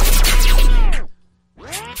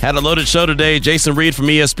 Had a loaded show today. Jason Reed from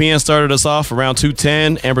ESPN started us off around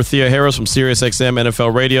 2:10. Amber Theoharis from SiriusXM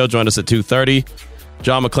NFL Radio joined us at 2:30.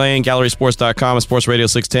 John McClain, GallerySports.com and Sports Radio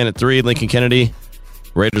 610 at 3. Lincoln Kennedy,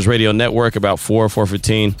 Raiders Radio Network about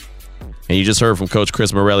 4:15. And you just heard from Coach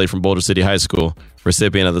Chris Morelli from Boulder City High School,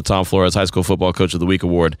 recipient of the Tom Flores High School Football Coach of the Week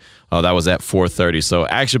Award. That was at 4:30. So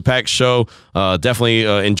action-packed show. Definitely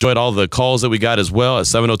enjoyed all the calls that we got as well at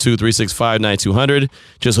 702-365-9200.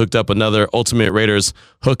 Just hooked up another Ultimate Raiders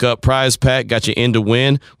Hookup Prize Pack. Got you in to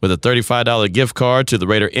win with a $35 gift card to the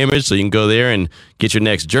Raider Image, so you can go there and get your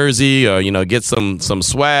next jersey, get some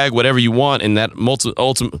swag, whatever you want, and that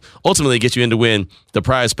ultimately get you in to win the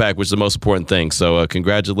prize pack, which is the most important thing. So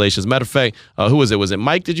congratulations. Matter of fact, who was it? Was it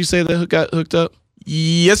Mike, did you say that got hooked up?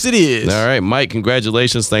 Yes, it is. All right, Mike,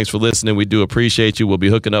 congratulations. Thanks for listening. We do appreciate you. We'll be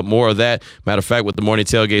hooking up more of that. Matter of fact, with the morning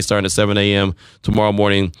tailgate starting at 7 a.m. tomorrow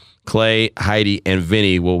morning, Clay, Heidi, and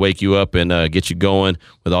Vinny will wake you up and get you going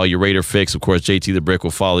with all your Raider fix. Of course, JT the Brick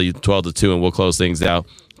will follow you 12 to 2, and we'll close things out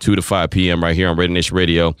 2 to 5 p.m. right here on Raider Nation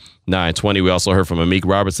Radio 920. We also heard from Amik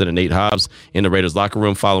Robertson and Nate Hobbs in the Raiders locker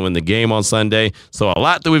room following the game on Sunday. So a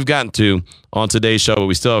lot that we've gotten to on today's show, but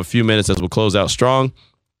we still have a few minutes as we'll close out strong.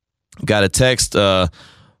 Got a text on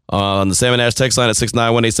the Salmon Ash text line at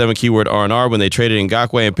 69187 keyword R&R. When they traded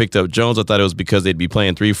Ngakoue and picked up Jones, I thought it was because they'd be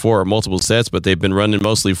playing 3-4 or multiple sets, but they've been running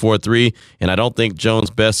mostly 4-3, and I don't think Jones'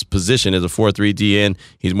 best position is a 4-3 DN.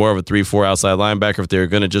 He's more of a 3-4 outside linebacker. If they're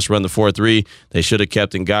going to just run the 4-3, they should have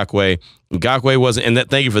kept Ngakoue. Ngakoue wasn't, and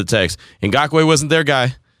thank you for the text. Ngakoue wasn't their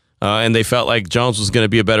guy. And they felt like Jones was going to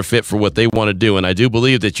be a better fit for what they want to do. And I do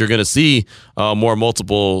believe that you're going to see more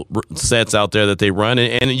multiple sets out there that they run.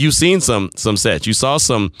 And you've seen some sets. You saw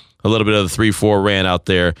a little bit of the 3-4 ran out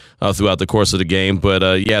there throughout the course of the game. But,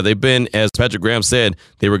 they've been, as Patrick Graham said,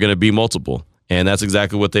 they were going to be multiple. And that's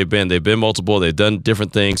exactly what they've been. They've been multiple. They've done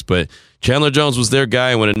different things. But Chandler Jones was their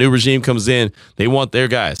guy. And when a new regime comes in, they want their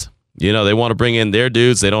guys. They want to bring in their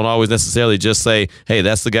dudes. They don't always necessarily just say, hey,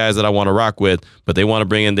 that's the guys that I want to rock with, but they want to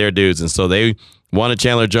bring in their dudes. And so they wanted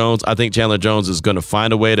Chandler Jones. I think Chandler Jones is going to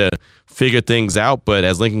find a way to figure things out. But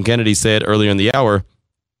as Lincoln Kennedy said earlier in the hour,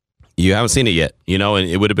 you haven't seen it yet, and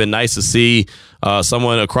it would have been nice to see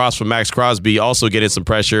someone across from Max Crosby also getting some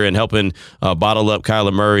pressure and helping bottle up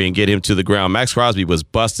Kyler Murray and get him to the ground. Max Crosby was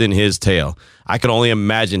busting his tail. I can only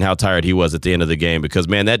imagine how tired he was at the end of the game because,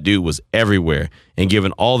 man, that dude was everywhere and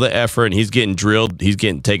giving all the effort, and he's getting drilled. He's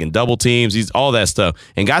getting taken double teams. He's all that stuff.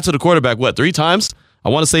 And got to the quarterback, 3 times? I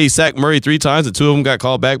want to say he sacked Murray 3 times, and 2 of them got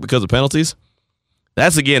called back because of penalties.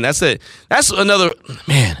 That's it. That's another,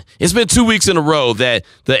 man, it's been 2 weeks in a row that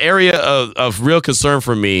the area of real concern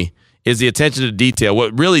for me is the attention to detail.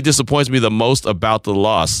 What really disappoints me the most about the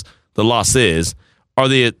losses, are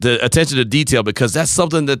the attention to detail, because that's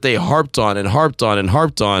something that they harped on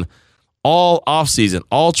all offseason,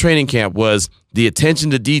 all training camp, was the attention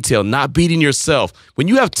to detail, not beating yourself. When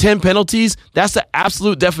you have 10 penalties, that's the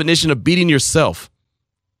absolute definition of beating yourself.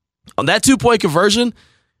 On that 2-point conversion,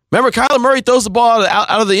 Remember, Kyler Murray throws the ball out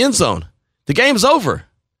of the end zone. The game's over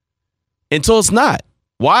until it's not.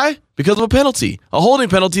 Why? Because of a penalty, a holding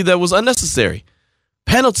penalty that was unnecessary.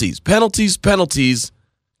 Penalties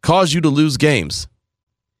cause you to lose games.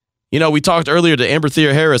 You know, we talked earlier to Amber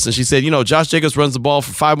Thea-Harris, and she said, Josh Jacobs runs the ball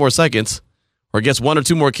for 5 more seconds or gets 1 or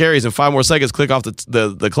 2 more carries and 5 more seconds click off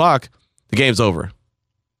the clock, the game's over.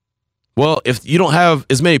 Well, if you don't have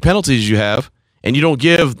as many penalties as you have and you don't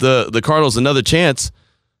give the Cardinals another chance,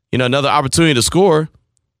 another opportunity to score,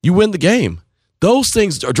 you win the game. Those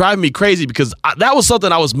things are driving me crazy because that was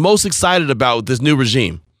something I was most excited about with this new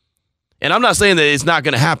regime. And I'm not saying that it's not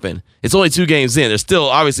going to happen. It's only 2 games in. There's still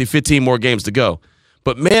obviously 15 more games to go.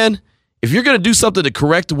 But, man, if you're going to do something to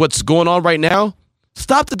correct what's going on right now,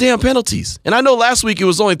 stop the damn penalties. And I know last week it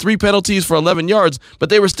was only 3 penalties for 11 yards, but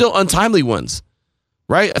they were still untimely ones,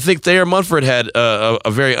 right? I think Thayer Munford had a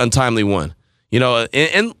very untimely one.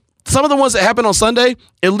 And some of the ones that happened on Sunday,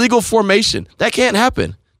 illegal formation. That can't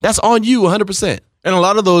happen. That's on you 100%. And a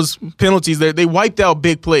lot of those penalties, they wiped out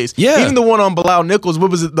big plays. Yeah. Even the one on Bilal Nichols,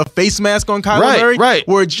 what was it, the face mask on Kyler Murray? Right.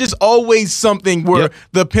 Where it's just always something where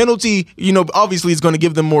the penalty, obviously is going to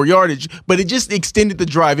give them more yardage, but it just extended the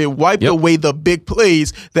drive. It wiped away the big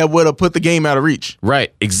plays that would have put the game out of reach.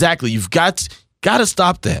 Right, exactly. You've got to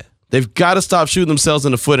stop that. They've got to stop shooting themselves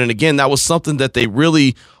in the foot. And again, that was something that they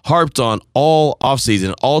really harped on all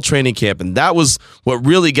offseason, all training camp. And that was what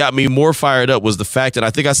really got me more fired up was the fact that I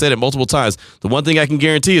think I said it multiple times. The one thing I can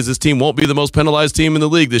guarantee is this team won't be the most penalized team in the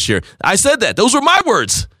league this year. I said that. Those were my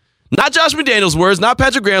words. Not Josh McDaniels' words, not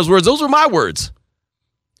Patrick Graham's words. Those were my words.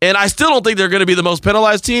 And I still don't think they're going to be the most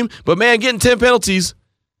penalized team. But, man, getting 10 penalties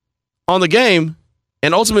on the game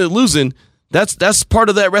and ultimately losing, that's part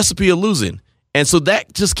of that recipe of losing. And so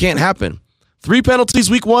that just can't happen. 3 penalties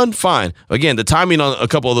week 1, fine. Again, the timing on a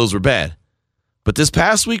couple of those were bad. But this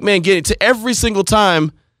past week, man, getting to every single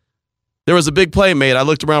time there was a big play made, I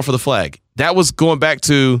looked around for the flag. That was going back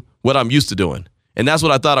to what I'm used to doing. And that's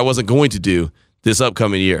what I thought I wasn't going to do this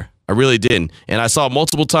upcoming year. I really didn't. And I saw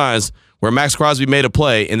multiple times where Max Crosby made a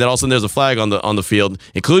play, and then all of a sudden there's a flag on the field,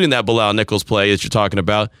 including that Bilal Nichols play that you're talking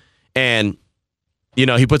about. And,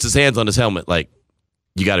 he puts his hands on his helmet like,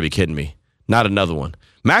 you got to be kidding me. Not another one.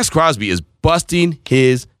 Max Crosby is busting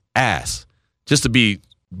his ass. Just to be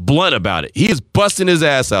blunt about it. He is busting his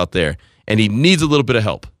ass out there, and he needs a little bit of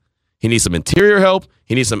help. He needs some interior help.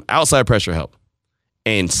 He needs some outside pressure help.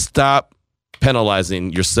 And stop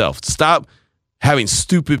penalizing yourself. Stop having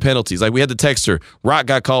stupid penalties. Like we had the texter, Rock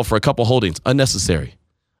got called for a couple holdings. Unnecessary.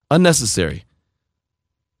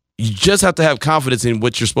 You just have to have confidence in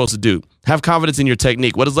what you're supposed to do. Have confidence in your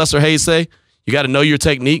technique. What does Lester Hayes say? You got to know your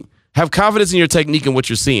technique. Have confidence in your technique and what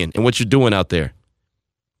you're seeing and what you're doing out there.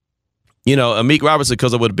 Amik Robertson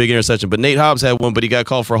comes up with a big interception, but Nate Hobbs had one, but he got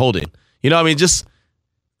called for holding. Just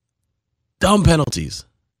dumb penalties.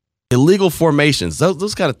 Illegal formations.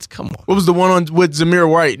 Those kind of, come on. What was the one with Zamir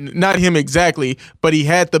White? Not him exactly, but he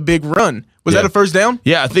had the big run. Was that a first down?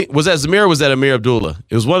 Yeah, I think, was that Zamir or was that Amir Abdullah?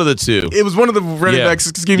 It was one of the two. It was one of the running backs,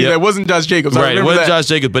 that wasn't Josh Jacobs. Right, it wasn't Josh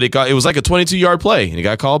Jacobs, but it was like a 22-yard play, and he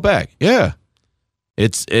got called back. Yeah.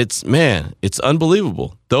 It's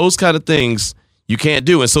unbelievable. Those kind of things you can't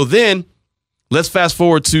do. And so then let's fast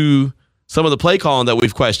forward to some of the play calling that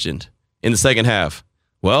we've questioned in the second half.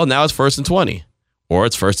 Well, now it's 1st and 20 or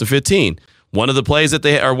it's 1st and 15. One of the plays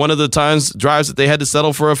that one of the drives that they had to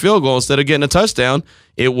settle for a field goal instead of getting a touchdown,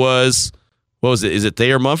 it was, what was it? Is it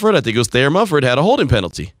Thayer Munford? I think it was Thayer Munford had a holding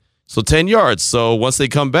penalty. So 10 yards. So once they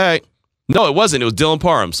come back, no, it wasn't. It was Dylan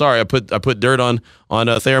Parham. Sorry, I put dirt on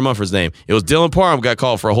Thayer Munford's name. It was Dylan Parham got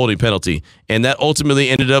called for a holding penalty, and that ultimately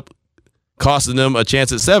ended up costing them a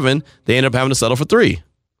chance at 7. They ended up having to settle for 3.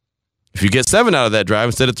 If you get 7 out of that drive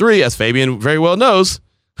instead of 3, as Fabian very well knows,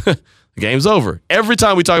 the game's over. Every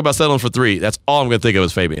time we talk about settling for 3, that's all I'm going to think of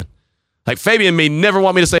is Fabian. Like, Fabian may never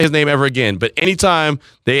want me to say his name ever again, but anytime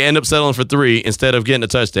they end up settling for 3 instead of getting a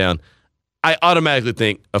touchdown, I automatically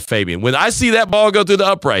think of Fabian. When I see that ball go through the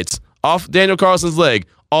uprights, off Daniel Carlson's leg,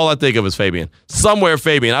 all I think of is Fabian. Somewhere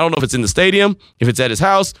Fabian. I don't know if it's in the stadium, if it's at his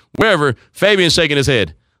house, wherever, Fabian's shaking his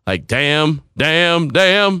head. Like, damn,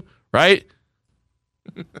 right?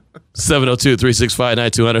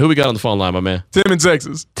 702-365-9200. Who we got on the phone line, my man? Tim in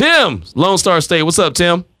Texas. Tim, Lone Star State. What's up,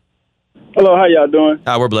 Tim? Hello, how y'all doing?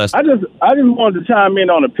 We're blessed. I just wanted to chime in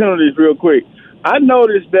on the penalties real quick. I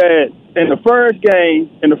noticed that in the first game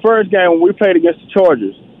when we played against the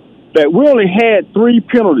Chargers, that we only had 3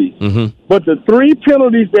 penalties. Mm-hmm. But the 3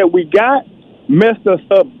 penalties that we got messed us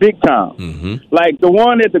up big time. Mm-hmm. Like the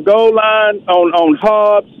one at the goal line on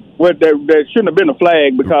Hobbs, where there shouldn't have been a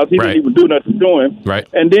flag because he didn't even do nothing to him. Right.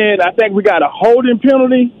 And then I think we got a holding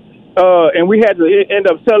penalty and we had to end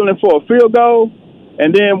up settling for a field goal.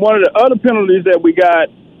 And then one of the other penalties that we got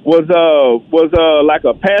was like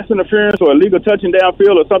a pass interference or illegal touching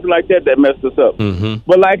downfield or something like that messed us up. Mm-hmm.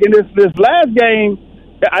 But like in this last game,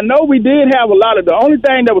 I know we did have a lot of. The only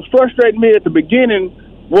thing that was frustrating me at the beginning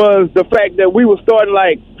was the fact that we were starting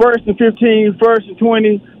like 1st and 15, 1st and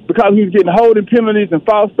 20, because we was getting holding penalties and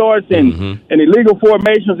false starts and illegal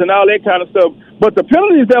formations and all that kind of stuff. But the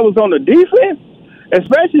penalties that was on the defense,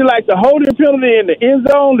 especially like the holding penalty in the end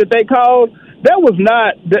zone that they called, that was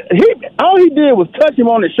not. All he did was touch him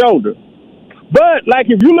on the shoulder. But like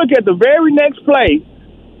if you look at the very next play,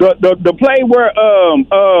 the play where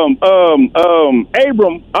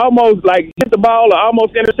Abram almost like hit the ball or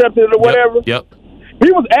almost intercepted it or whatever. Yep.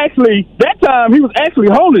 He was actually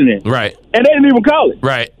holding it. Right. And they didn't even call it.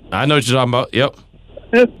 Right. I know what you're talking about. Yep.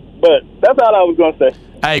 But that's all I was going to say.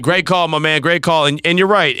 Hey, great call, my man. Great call. And you're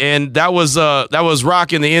right. And that was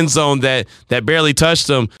Rock in the end zone that barely touched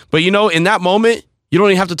him. But, in that moment, you don't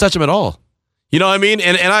even have to touch him at all. You know what I mean?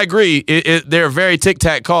 And I agree. They're very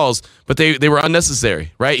tic-tac calls, but they were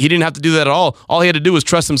unnecessary, right? He didn't have to do that at all. All he had to do was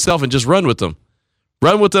trust himself and just run with them.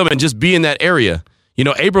 Run with them and just be in that area.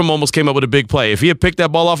 Abram almost came up with a big play. If he had picked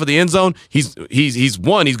that ball off of the end zone, he's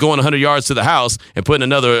going 100 yards to the house and putting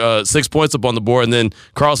another 6 points up on the board, and then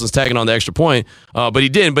Carlson's tagging on the extra point. But he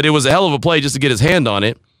didn't. But it was a hell of a play just to get his hand on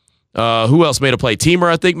it. Who else made a play? Teamer,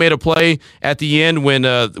 I think, made a play at the end when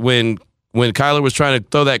Kyler was trying to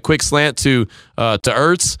throw that quick slant to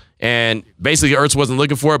Ertz, and basically Ertz wasn't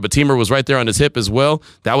looking for it, but Teamer was right there on his hip as well.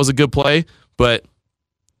 That was a good play, but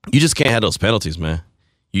you just can't have those penalties, man.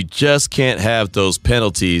 You just can't have those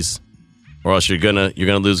penalties, or else you're gonna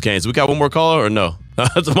lose games. We got one more caller, or no?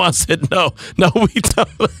 Devon said no. No, we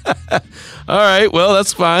don't. All right, well,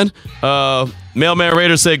 that's fine. Mailman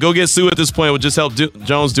Raider said, go get Sue at this point. It would just help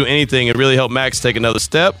Jones do anything and really help Max take another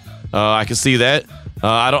step. I can see that.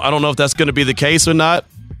 I don't know if that's going to be the case or not.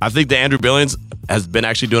 I think that Andrew Billings has been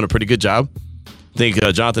actually doing a pretty good job. I think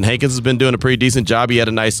Jonathan Hankins has been doing a pretty decent job. He had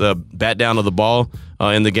a nice bat down of the ball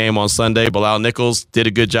in the game on Sunday. Bilal Nichols did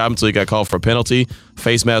a good job until he got called for a penalty,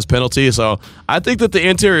 face mask penalty. So I think that the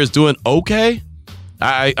interior is doing okay.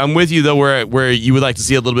 I'm with you, though, where you would like to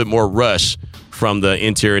see a little bit more rush from the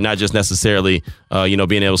interior, not just necessarily,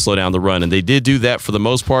 being able to slow down the run. And they did do that for the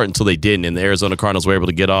most part until they didn't. And the Arizona Cardinals were able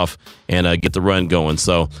to get off and get the run going.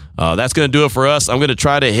 So that's going to do it for us. I'm going to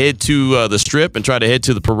try to head to the Strip and try to head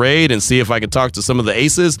to the parade and see if I can talk to some of the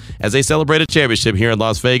Aces as they celebrate a championship here in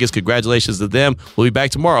Las Vegas. Congratulations to them. We'll be back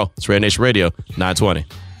tomorrow. It's Raider Nation Radio 920.